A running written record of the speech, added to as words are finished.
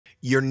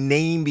your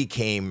name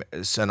became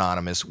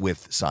synonymous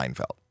with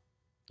Seinfeld.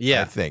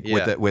 Yeah, I think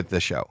yeah. with the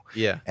show.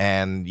 Yeah.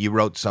 And you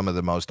wrote some of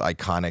the most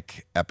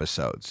iconic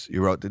episodes.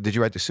 Did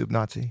you write the Soup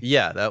Nazi?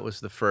 Yeah, that was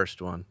the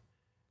first one.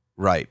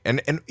 Right.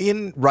 And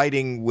in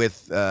writing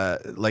with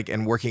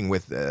and working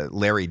with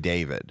Larry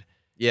David,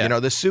 Yeah. you know,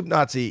 the Soup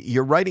Nazi,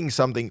 you're writing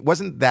something. Was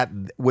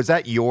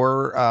that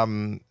your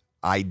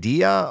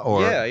idea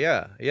or?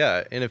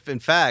 Yeah. And if in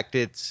fact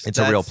It's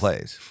a real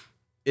place.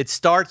 It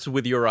starts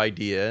with your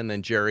idea, and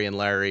then Jerry and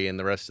Larry and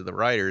the rest of the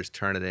writers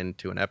turn it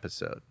into an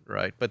episode,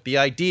 right? But the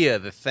idea,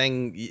 the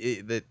thing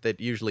that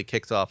usually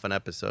kicks off an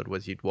episode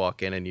was you'd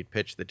walk in and you'd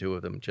pitch the two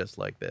of them just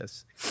like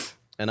this.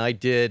 And I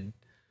did.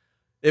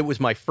 It was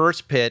my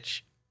first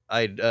pitch.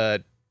 I'd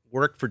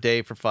worked for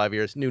Dave for 5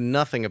 years, knew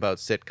nothing about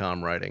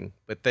sitcom writing,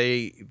 but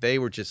they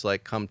were just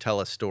like, come tell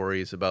us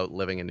stories about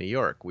living in New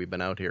York. We've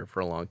been out here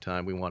for a long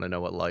time. We want to know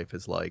what life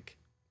is like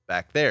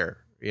back there,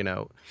 you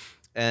know.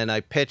 And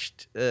I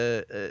pitched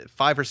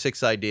 5 or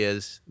 6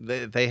 ideas.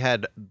 They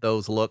had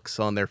those looks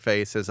on their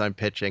face as I'm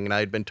pitching, and I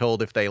had been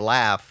told if they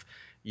laugh,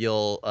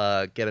 you'll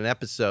get an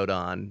episode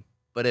on.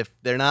 But if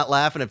they're not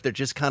laughing, if they're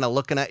just kind of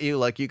looking at you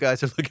like you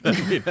guys are looking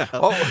at me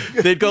now,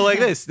 they'd go like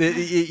this.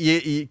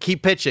 You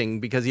keep pitching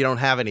because you don't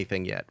have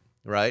anything yet,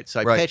 right? So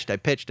I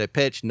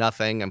pitched,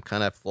 nothing. I'm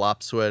kind of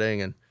flop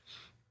sweating, and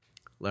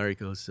Larry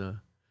goes,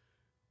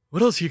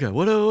 what else you got?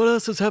 What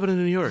else is happening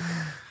in New York?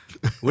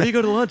 Where do you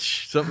go to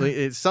lunch?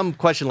 Some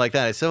question like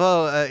that. I said,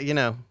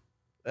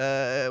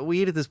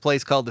 we eat at this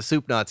place called the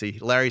Soup Nazi.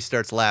 Larry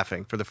starts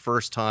laughing for the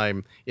first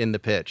time in the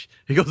pitch.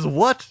 He goes,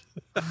 what?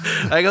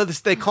 I go,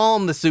 they call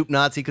him the Soup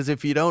Nazi because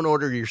if you don't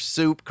order your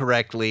soup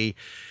correctly,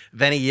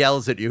 then he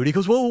yells at you. And he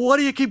goes, well, why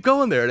do you keep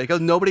going there? And he goes,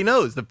 nobody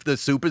knows. The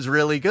soup is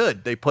really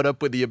good. They put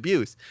up with the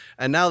abuse.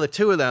 And now the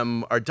two of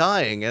them are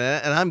dying,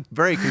 and I'm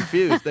very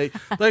confused. They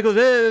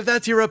go,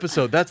 that's your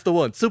episode. That's the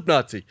one. Soup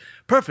Nazi.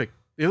 Perfect.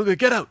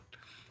 Get out.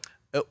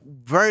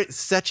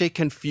 Such a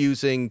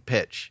confusing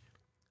pitch.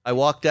 I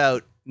walked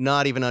out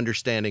not even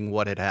understanding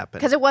what had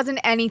happened. Because it wasn't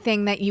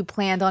anything that you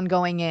planned on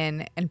going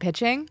in and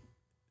pitching?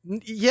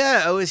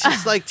 Yeah, it was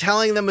just like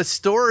telling them a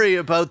story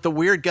about the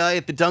weird guy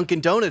at the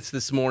Dunkin' Donuts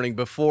this morning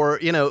before,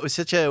 you know, it was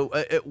such a,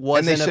 it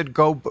wasn't. And they said,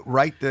 go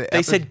write the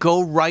They said,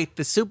 go write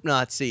the Soup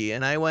Nazi.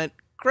 And I went,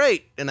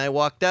 great. And I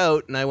walked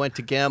out and I went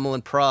to Gamble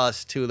and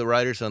Prost, 2 of the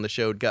writers on the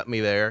show, got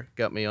me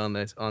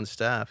on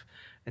staff.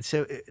 And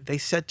so they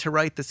said to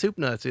write the Soup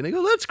Nazi. And they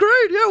go, that's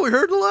great. Yeah, we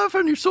heard the laugh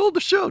and you sold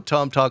the show.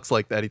 Tom talks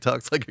like that. He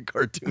talks like a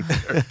cartoon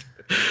character.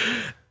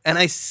 And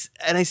I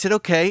said,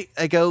 okay.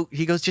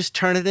 He goes, just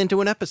turn it into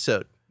an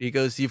episode. He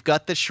goes, you've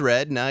got the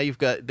shred. Now you've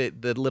got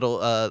the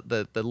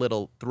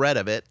little thread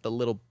of it, the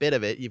little bit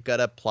of it. You've got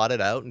to plot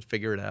it out and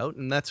figure it out.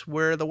 And that's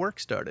where the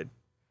work started,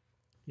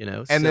 you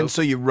know. And then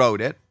so you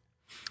wrote it.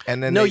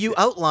 And then you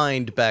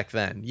outlined back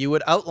then. You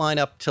would outline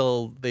up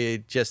till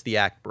the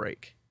act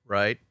break,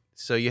 right?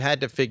 So you had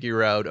to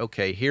figure out,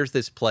 okay, here's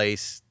this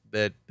place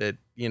that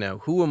you know,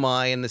 who am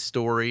I in the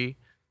story?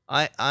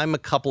 I'm a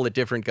couple of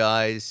different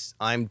guys.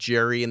 I'm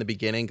Jerry in the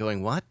beginning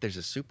going, what? There's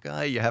a soup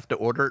guy? You have to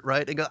order it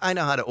right? I go, I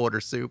know how to order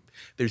soup.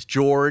 There's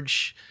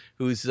George,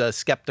 who's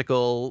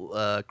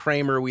skeptical.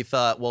 Kramer, we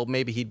thought, well,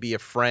 maybe he'd be a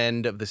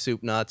friend of the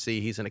Soup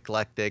Nazi. He's an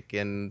eclectic,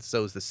 and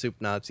so's the Soup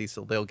Nazi,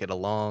 so they'll get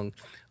along.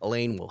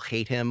 Elaine will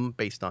hate him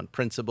based on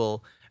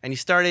principle. And you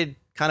started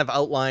kind of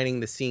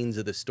outlining the scenes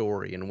of the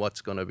story and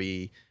what's going to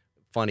be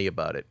funny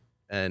about it.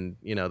 And,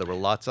 you know, there were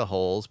lots of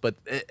holes. But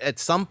at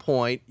some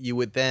point, you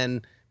would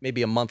then,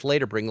 maybe a month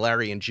later, bring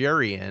Larry and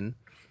Jerry in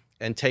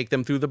and take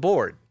them through the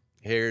board.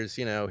 Here's.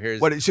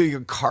 What, so your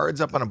cards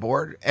up on a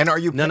board? And are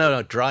you...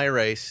 No, dry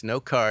erase,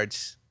 no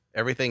cards.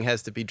 Everything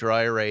has to be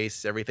dry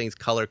erase. Everything's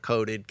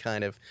color-coded,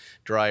 kind of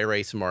dry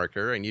erase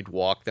marker, and you'd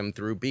walk them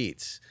through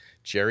beats.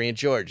 Jerry and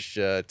George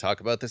talk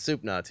about the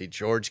Soup Nazi.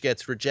 George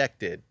gets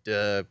rejected.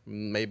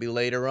 Maybe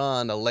later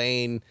on,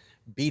 Elaine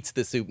beats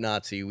the Soup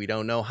Nazi. We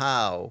don't know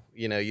how.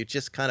 You know, you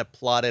just kind of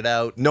plot it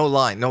out. No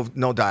line,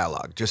 no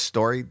dialogue, just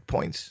story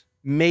points.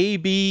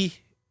 Maybe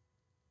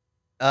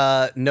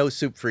no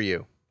soup for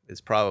you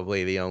is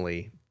probably the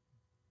only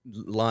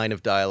line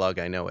of dialogue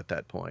I know at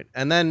that point.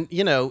 And then,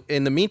 you know,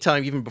 in the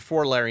meantime, even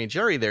before Larry and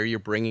Jerry there, you're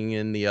bringing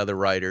in the other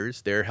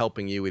writers. They're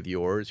helping you with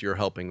yours. You're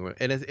helping.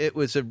 And it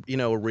was a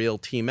real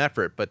team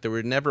effort. But there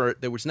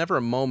was never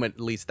a moment,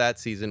 at least that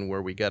season,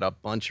 where we got a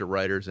bunch of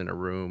writers in a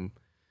room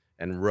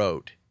and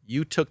wrote.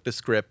 You took the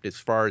script as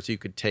far as you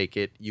could take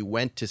it. You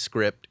went to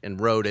script and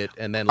wrote it,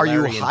 and then Larry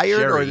Are you hired,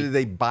 and Jerry, or are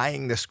they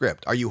buying the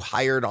script? Are you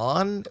hired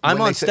on? I'm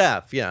on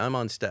staff. Yeah, I'm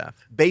on staff.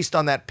 Based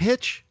on that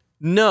pitch?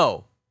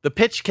 No, the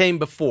pitch came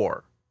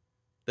before.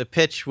 The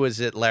pitch was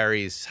at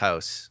Larry's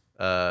house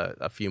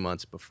a few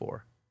months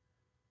before,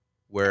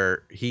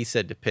 where he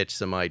said to pitch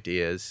some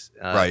ideas.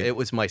 Right. It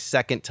was my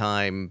second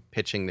time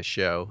pitching the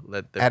show.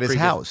 At his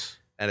house?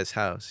 At his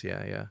house,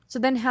 yeah. So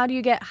then how do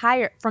you get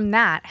hired from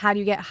that? How do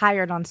you get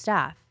hired on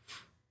staff?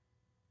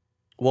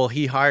 Well,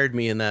 he hired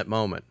me in that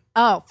moment.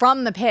 Oh,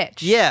 from the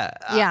pitch. Yeah.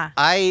 Yeah.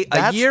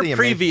 A year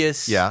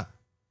previous. Yeah.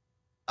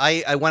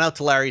 I went out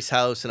to Larry's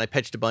house and I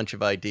pitched a bunch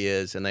of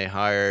ideas, and they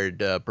hired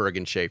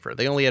Bergen Schaefer.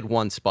 They only had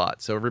one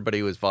spot, so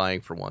everybody was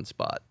vying for one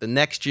spot. The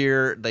next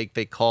year, they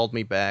called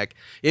me back.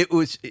 It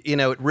was,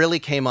 it really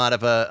came out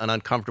of an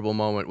uncomfortable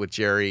moment with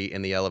Jerry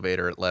in the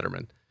elevator at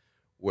Letterman,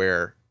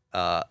 where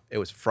it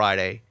was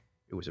Friday.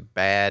 It was a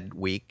bad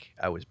week.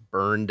 I was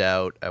burned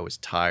out. I was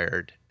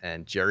tired,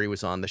 and Jerry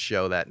was on the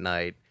show that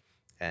night.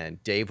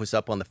 And Dave was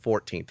up on the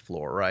 14th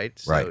floor, right?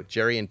 So right.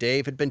 Jerry and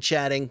Dave had been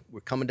chatting.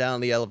 We're coming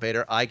down the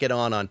elevator. I get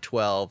on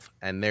 12,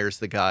 and there's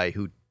the guy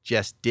who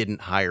just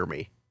didn't hire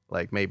me,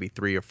 like maybe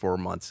 3 or 4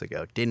 months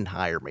ago. Didn't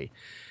hire me.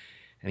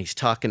 And he's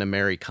talking to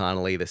Mary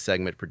Connolly, the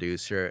segment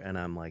producer, and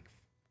I'm like,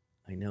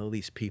 I know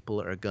these people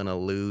are going to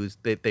lose.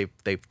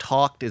 They've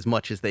talked as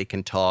much as they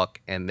can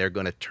talk, and they're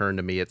going to turn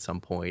to me at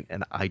some point,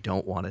 and I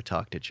don't want to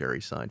talk to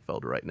Jerry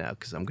Seinfeld right now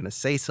because I'm going to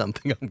say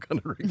something I'm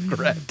going to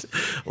regret.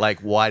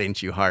 Like, why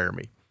didn't you hire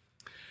me?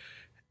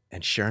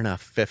 And sure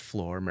enough, 5th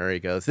floor, Mary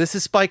goes, this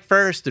is Spike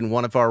Feresten,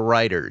 one of our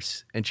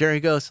writers. And Jerry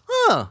goes,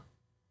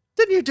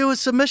 didn't you do a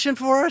submission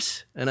for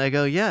us? And I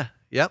go, yep,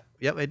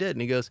 I did.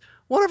 And he goes,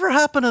 whatever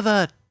happened to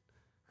that?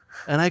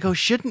 And I go,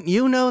 shouldn't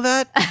you know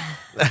that?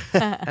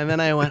 And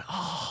then I went,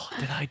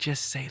 did I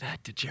just say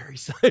that to Jerry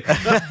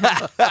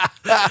Seinfeld?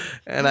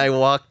 And I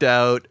walked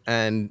out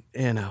and,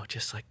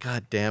 just like,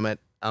 God damn it,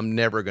 I'm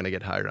never going to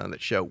get hired on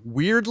that show.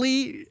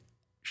 Weirdly,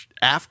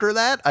 after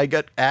that, I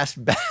got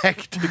asked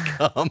back to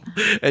come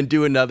and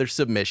do another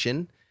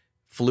submission.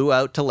 Flew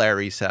out to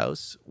Larry's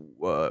house.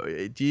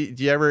 Do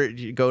you ever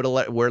go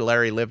to where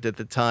Larry lived at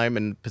the time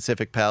in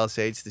Pacific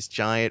Palisades, this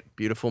giant,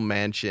 beautiful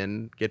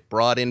mansion, get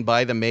brought in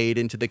by the maid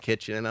into the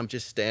kitchen, and I'm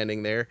just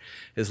standing there.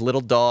 His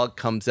little dog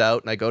comes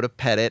out, and I go to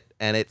pet it,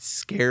 and it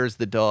scares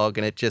the dog,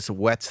 and it just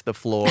wets the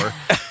floor.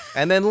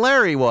 And then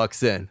Larry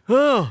walks in.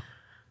 Oh,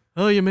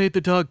 you made the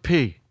dog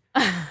pee.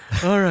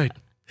 All right.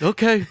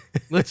 Okay.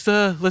 Let's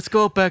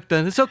go back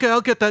then. It's okay.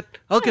 I'll get that.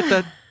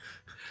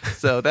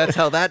 So that's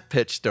how that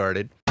pitch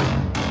started.